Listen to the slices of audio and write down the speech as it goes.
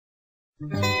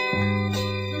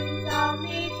taught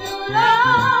me to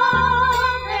love,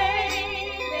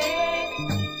 baby.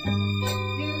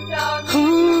 You taught me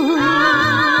to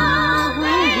love,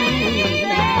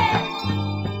 baby.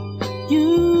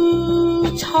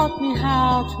 You taught me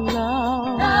how to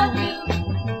love.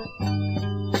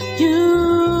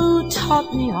 You taught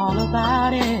me all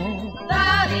about it.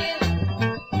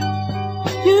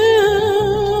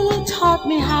 You taught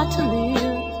me how to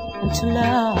live and to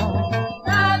love.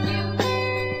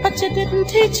 But you didn't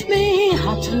teach me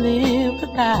how to live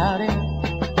without it.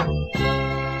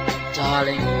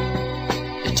 Darling,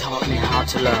 you taught me how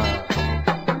to love.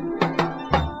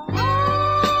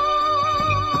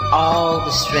 All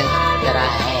the strength that I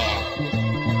had.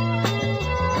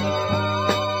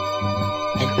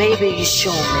 And baby, you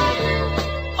showed me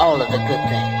all of the good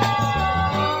things.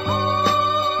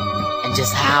 And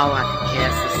just how I can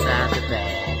cast aside the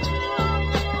bad.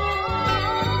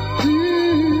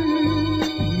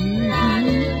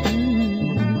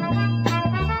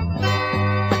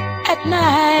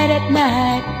 At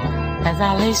night, as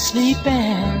I lay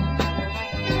sleeping,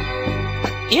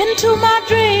 into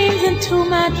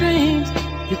my dreams,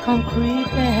 you come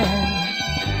creeping.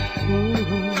 Ooh.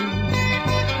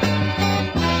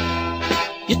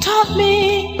 You taught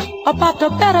me about the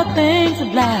better things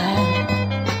of life.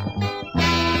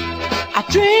 I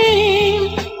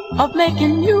dreamed of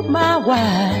making you my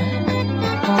wife.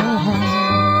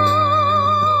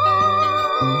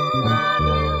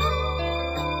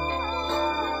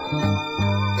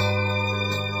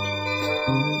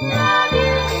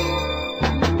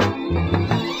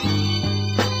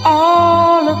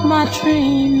 All of my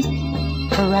dreams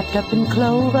are wrapped up in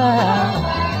clover.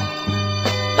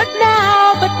 But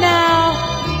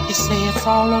now, you say it's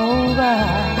all over.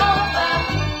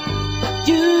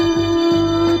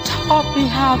 You taught me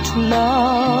how to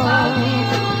love.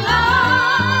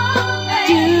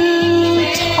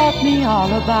 You taught me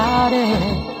all about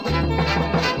it.